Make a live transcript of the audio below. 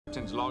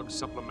Captain's log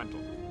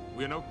supplemental.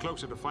 We are no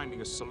closer to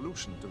finding a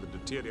solution to the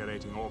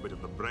deteriorating orbit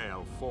of the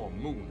Braille 4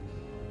 moon.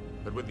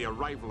 But with the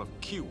arrival of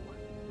Q,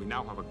 we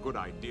now have a good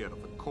idea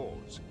of the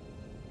cause.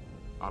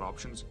 Our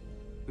options?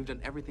 We've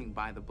done everything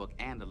by the book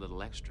and a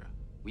little extra.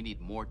 We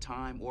need more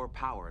time or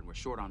power, and we're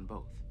short on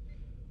both.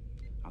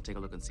 I'll take a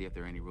look and see if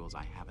there are any rules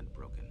I haven't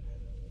broken.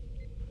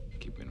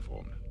 Keep me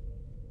informed.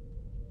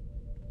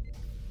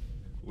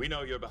 We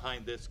know you're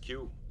behind this,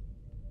 Q.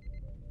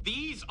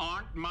 These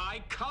aren't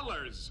my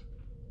colors!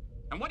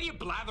 And what are you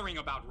blathering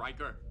about,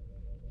 Riker?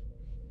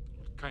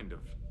 What kind of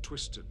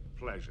twisted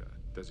pleasure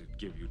does it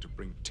give you to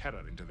bring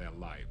terror into their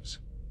lives?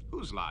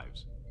 Whose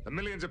lives? The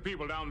millions of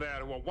people down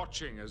there who are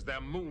watching as their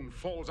moon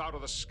falls out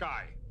of the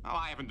sky. Oh,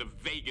 I haven't the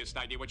vaguest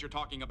idea what you're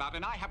talking about,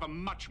 and I have a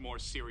much more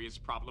serious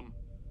problem.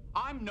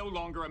 I'm no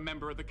longer a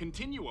member of the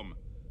Continuum.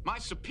 My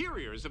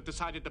superiors have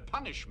decided to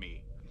punish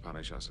me. And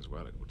punish us as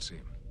well, it would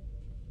seem.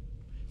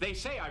 They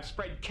say I've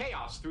spread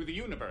chaos through the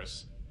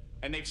universe,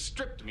 and they've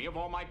stripped me of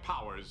all my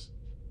powers.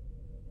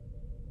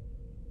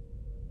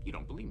 You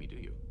don't believe me, do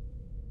you?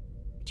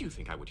 Do you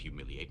think I would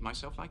humiliate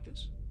myself like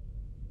this?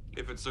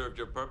 If it served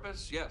your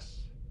purpose,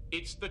 yes.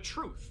 It's the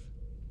truth.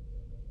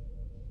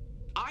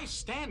 I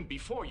stand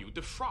before you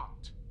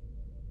defrocked,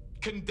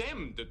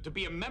 condemned to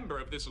be a member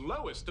of this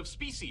lowest of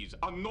species,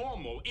 a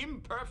normal,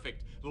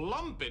 imperfect,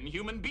 lumpen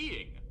human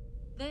being.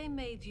 They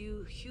made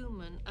you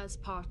human as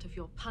part of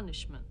your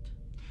punishment.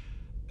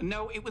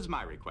 No, it was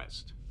my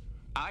request.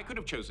 I could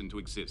have chosen to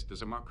exist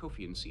as a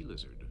Markovian sea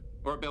lizard,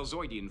 or a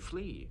Belzoidian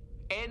flea.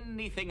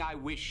 Anything I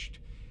wished,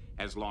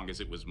 as long as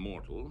it was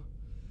mortal.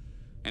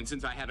 And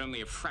since I had only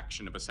a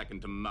fraction of a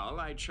second to mull,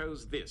 I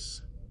chose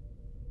this,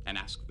 and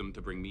asked them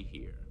to bring me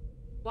here.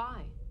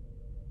 Why?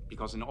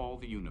 Because in all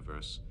the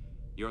universe,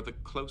 you're the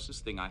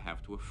closest thing I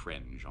have to a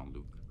friend,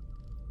 Jean-Luc.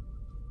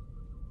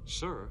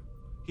 Sir,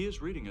 he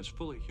is reading as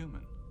fully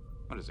human.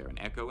 What, is there an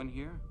echo in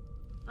here?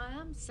 I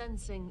am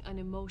sensing an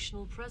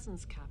emotional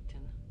presence,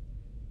 Captain.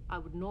 I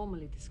would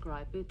normally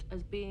describe it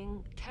as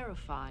being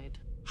terrified.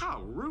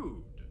 How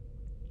rude.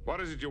 What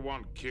is it you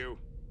want, Q?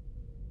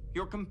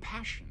 Your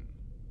compassion.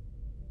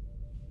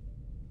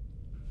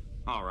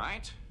 All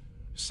right.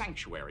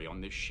 Sanctuary on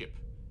this ship.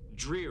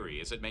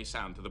 Dreary as it may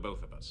sound to the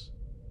both of us.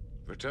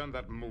 Return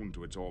that moon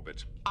to its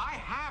orbit. I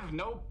have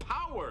no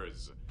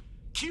powers.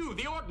 Q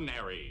the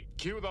ordinary.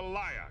 Q the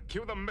liar.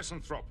 Q the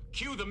misanthrope.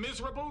 Q the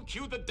miserable.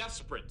 Q the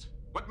desperate.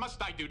 What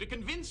must I do to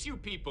convince you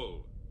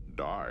people?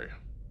 Die.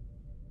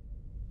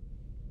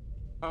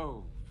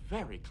 Oh,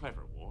 very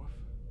clever, Worf.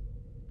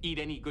 Eat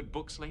any good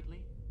books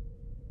lately?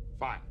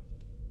 Fine.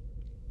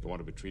 You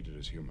want to be treated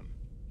as human?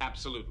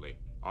 Absolutely.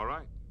 All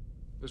right.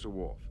 Mr.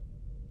 Worf,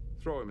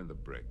 throw him in the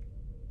brig.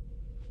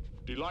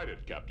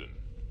 Delighted, Captain.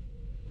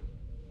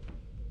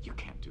 You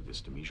can't do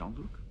this to me,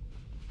 Jean-Luc.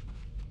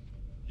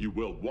 You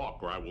will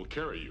walk or I will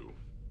carry you.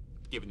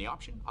 Given the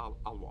option, I'll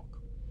walk.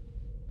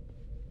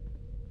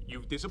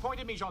 You've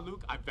disappointed me,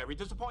 Jean-Luc. I'm very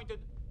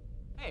disappointed.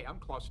 Hey, I'm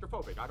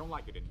claustrophobic. I don't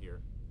like it in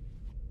here.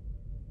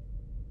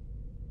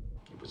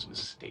 It was a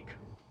mistake.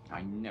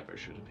 I never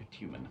should have picked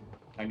human.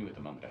 I knew at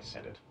the moment I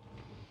said it.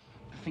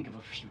 Think of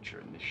a future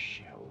in this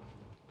shell.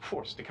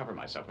 Forced to cover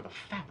myself with a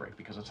fabric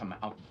because of some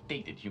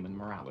outdated human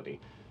morality.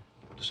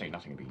 To say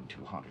nothing of being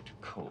too hot or too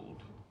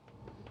cold.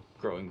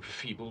 Growing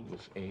feeble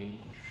with age.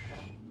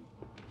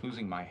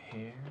 Losing my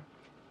hair.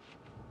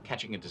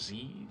 Catching a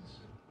disease.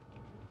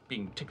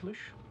 Being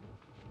ticklish.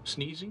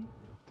 Sneezing.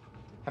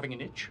 Having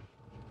an itch.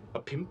 A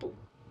pimple.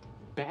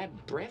 Bad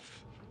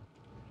breath.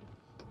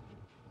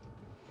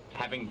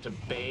 Having to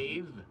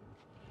bathe.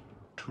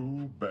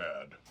 Too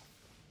bad.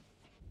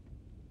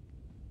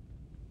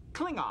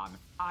 Klingon.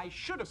 I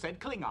should have said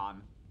Klingon.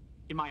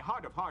 In my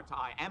heart of hearts,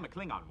 I am a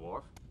Klingon,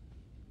 Worf.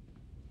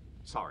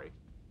 Sorry.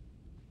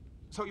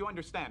 So you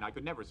understand, I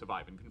could never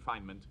survive in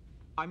confinement.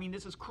 I mean,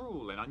 this is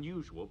cruel and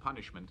unusual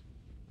punishment.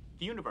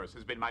 The universe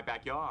has been my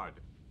backyard.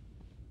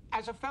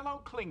 As a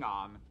fellow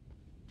Klingon,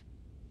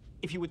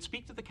 if you would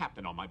speak to the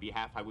captain on my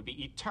behalf, I would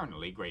be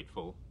eternally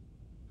grateful.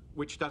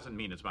 Which doesn't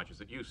mean as much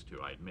as it used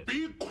to, I admit.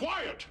 Be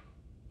quiet!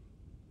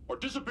 Or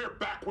disappear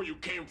back where you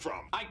came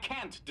from. I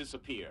can't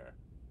disappear.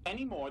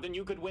 Any more than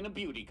you could win a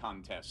beauty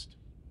contest.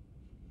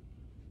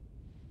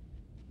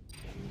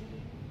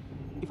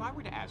 If I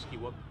were to ask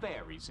you a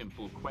very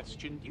simple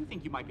question, do you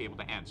think you might be able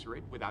to answer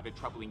it without it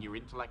troubling your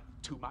intellect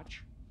too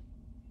much?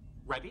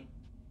 Ready?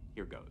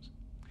 Here goes.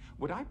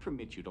 Would I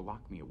permit you to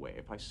lock me away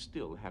if I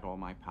still had all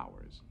my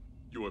powers?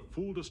 You have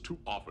fooled us too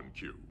often,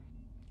 Q.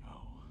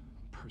 Oh,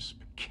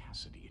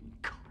 perspicacity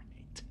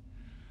incarnate.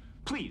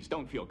 Please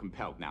don't feel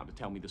compelled now to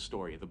tell me the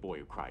story of the boy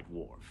who cried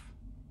Worf.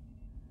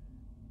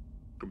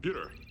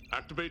 Computer,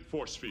 activate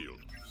force field.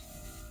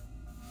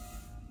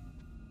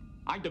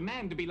 I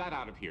demand to be let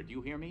out of here. Do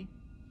you hear me?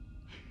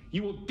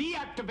 You will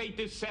deactivate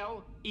this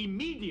cell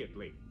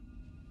immediately.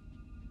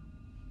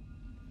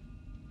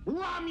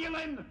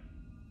 Romulan!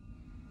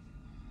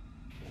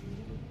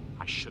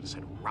 I should have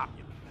said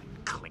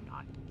Romulan,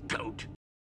 Klingon goat.